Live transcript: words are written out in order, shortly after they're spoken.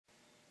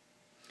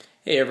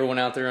Hey everyone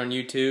out there on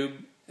YouTube,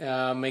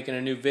 making a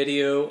new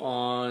video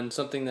on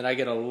something that I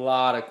get a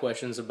lot of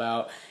questions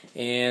about,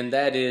 and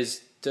that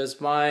is,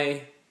 does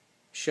my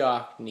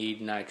shock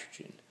need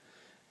nitrogen?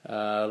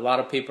 A lot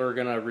of people are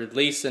going to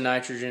release the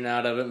nitrogen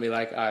out of it and be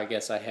like, I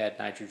guess I had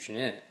nitrogen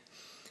in it,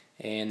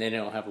 and they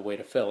don't have a way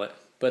to fill it.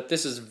 But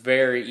this is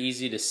very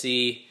easy to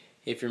see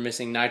if you're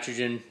missing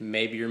nitrogen,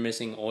 maybe you're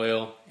missing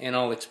oil, and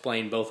I'll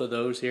explain both of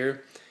those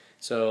here.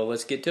 So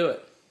let's get to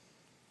it.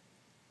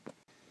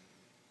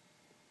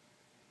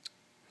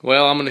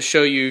 Well, I'm going to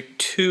show you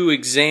two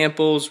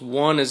examples.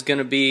 One is going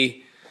to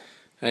be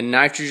a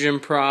nitrogen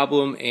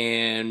problem,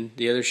 and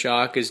the other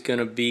shock is going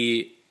to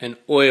be an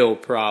oil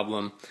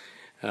problem.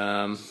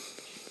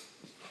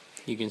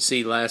 You can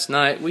see last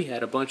night we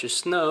had a bunch of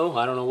snow.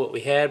 I don't know what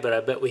we had, but I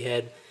bet we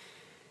had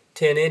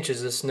 10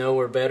 inches of snow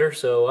or better,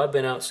 so I've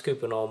been out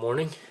scooping all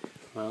morning.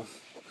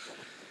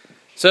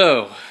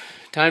 So,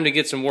 time to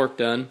get some work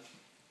done.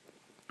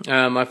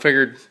 I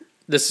figured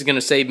this is going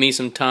to save me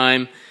some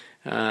time.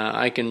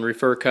 I can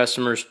refer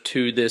customers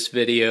to this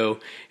video,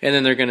 and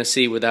then they're going to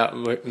see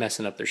without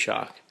messing up their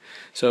shock.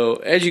 So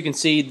as you can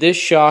see, this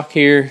shock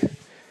here,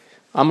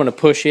 I'm going to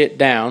push it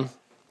down,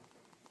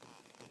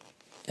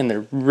 and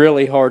they're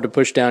really hard to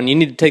push down. You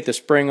need to take the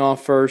spring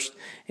off first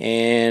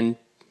and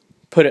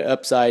put it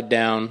upside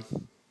down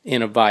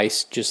in a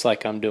vise, just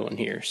like I'm doing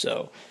here.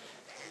 So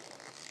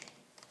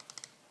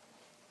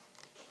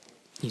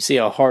you see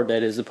how hard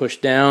that is to push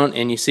down,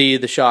 and you see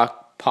the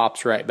shock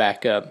pops right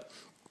back up.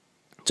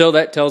 So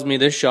that tells me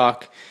this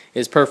shock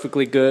is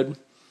perfectly good,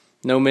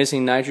 no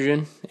missing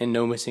nitrogen and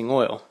no missing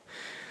oil.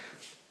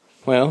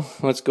 Well,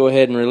 let's go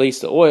ahead and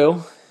release the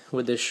oil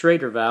with this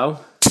Schrader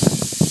valve,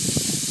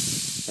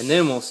 and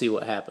then we'll see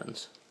what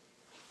happens.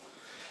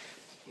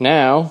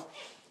 Now,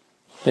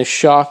 this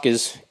shock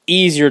is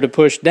easier to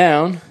push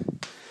down,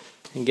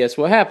 and guess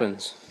what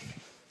happens?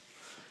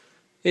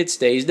 It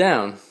stays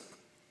down.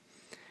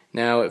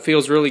 Now it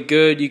feels really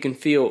good. You can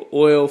feel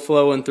oil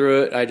flowing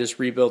through it. I just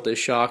rebuilt this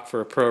shock for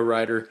a pro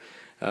rider.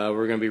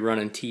 We're going to be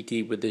running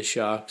TT with this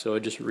shock, so I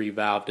just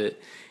revalved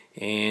it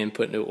and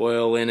put new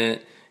oil in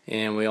it,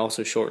 and we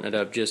also shortened it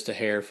up just a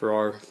hair for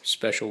our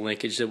special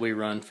linkage that we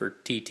run for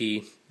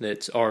TT.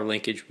 That's our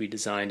linkage we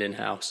designed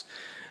in-house.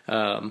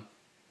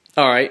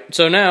 Alright,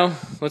 so now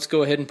let's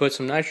go ahead and put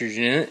some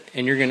nitrogen in it,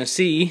 and you're going to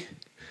see,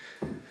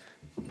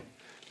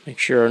 make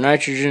sure our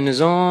nitrogen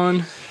is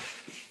on.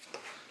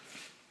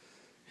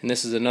 And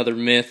this is another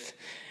myth.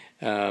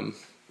 A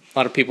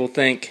lot of people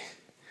think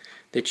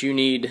that you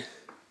need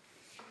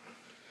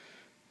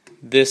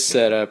this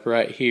setup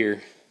right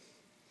here.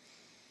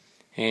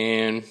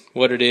 And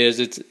what it is,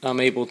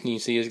 you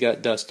see it's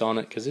got dust on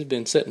it because it's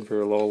been sitting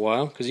for a little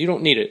while, because you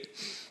don't need it.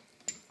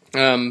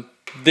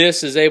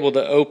 This is able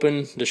to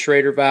open the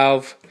Schrader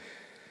valve,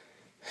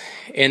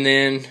 and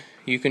then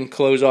you can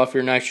close off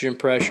your nitrogen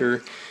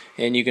pressure,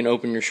 and you can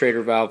open your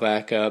Schrader valve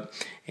back up,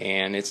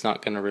 and it's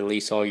not going to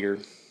release all your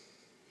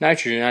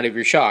nitrogen out of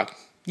your shock.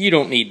 You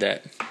don't need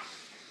that.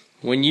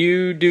 When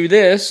you do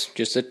this,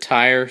 just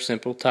a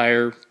simple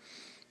tire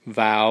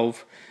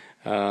valve,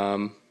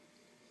 if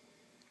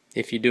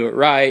you do it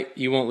right,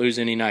 you won't lose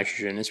any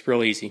nitrogen. It's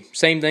real easy.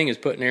 Same thing as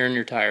putting air in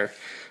your tire.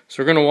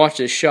 So we're going to watch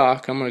this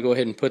shock. I'm going to go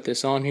ahead and put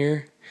this on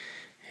here.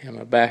 And I'm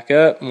going to back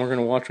up, and we're going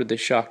to watch what this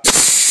shock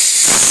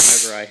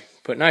does whenever I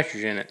put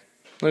nitrogen in it.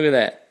 Look at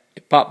that.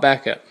 It popped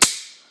back up.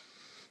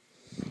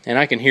 And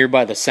I can hear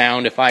by the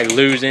sound if I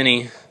lose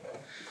any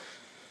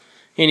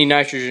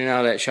nitrogen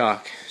out of that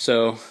shock.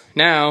 So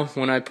now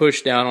when I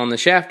push down on the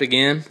shaft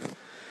again,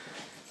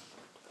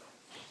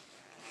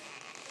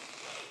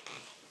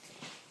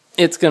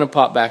 it's going to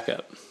pop back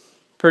up.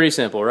 Pretty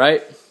simple,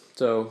 right?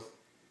 So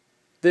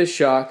this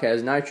shock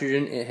has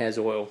nitrogen, it has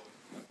oil.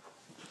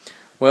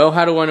 Well,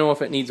 how do I know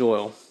if it needs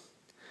oil?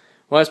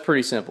 Well, that's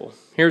pretty simple.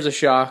 Here's a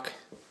shock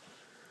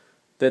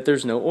that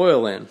there's no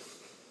oil in.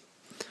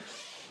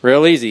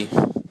 Real easy.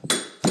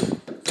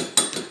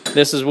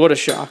 This is what a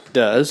shock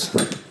does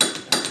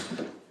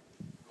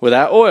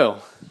without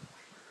oil.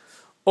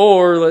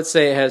 Or let's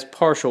say it has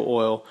partial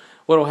oil.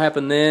 What will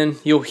happen then,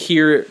 you'll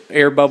hear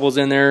air bubbles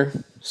in there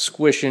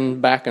squishing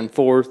back and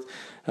forth.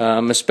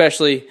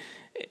 Especially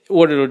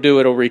what it'll do,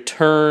 it'll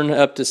return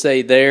up to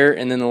say there,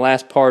 and then the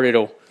last part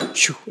it'll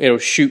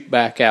shoot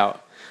back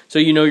out. So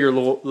you know you're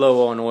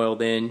low on oil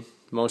then.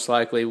 Most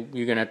likely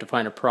you're going to have to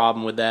find a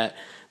problem with that.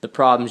 The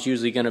problem's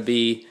usually going to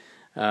be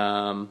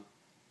that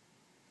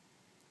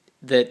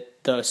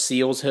the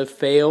seals have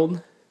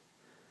failed.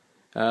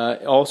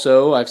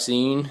 Also, I've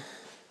seen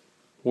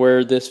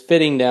where this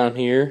fitting down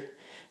here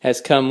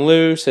has come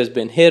loose, has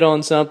been hit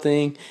on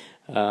something.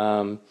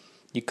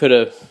 You could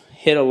have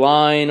hit a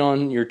line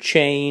on your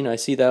chain. I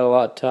see that a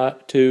lot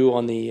too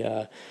on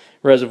the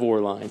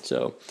reservoir line.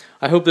 So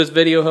I hope this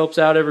video helps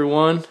out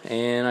everyone,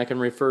 and I can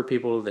refer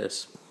people to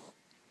this.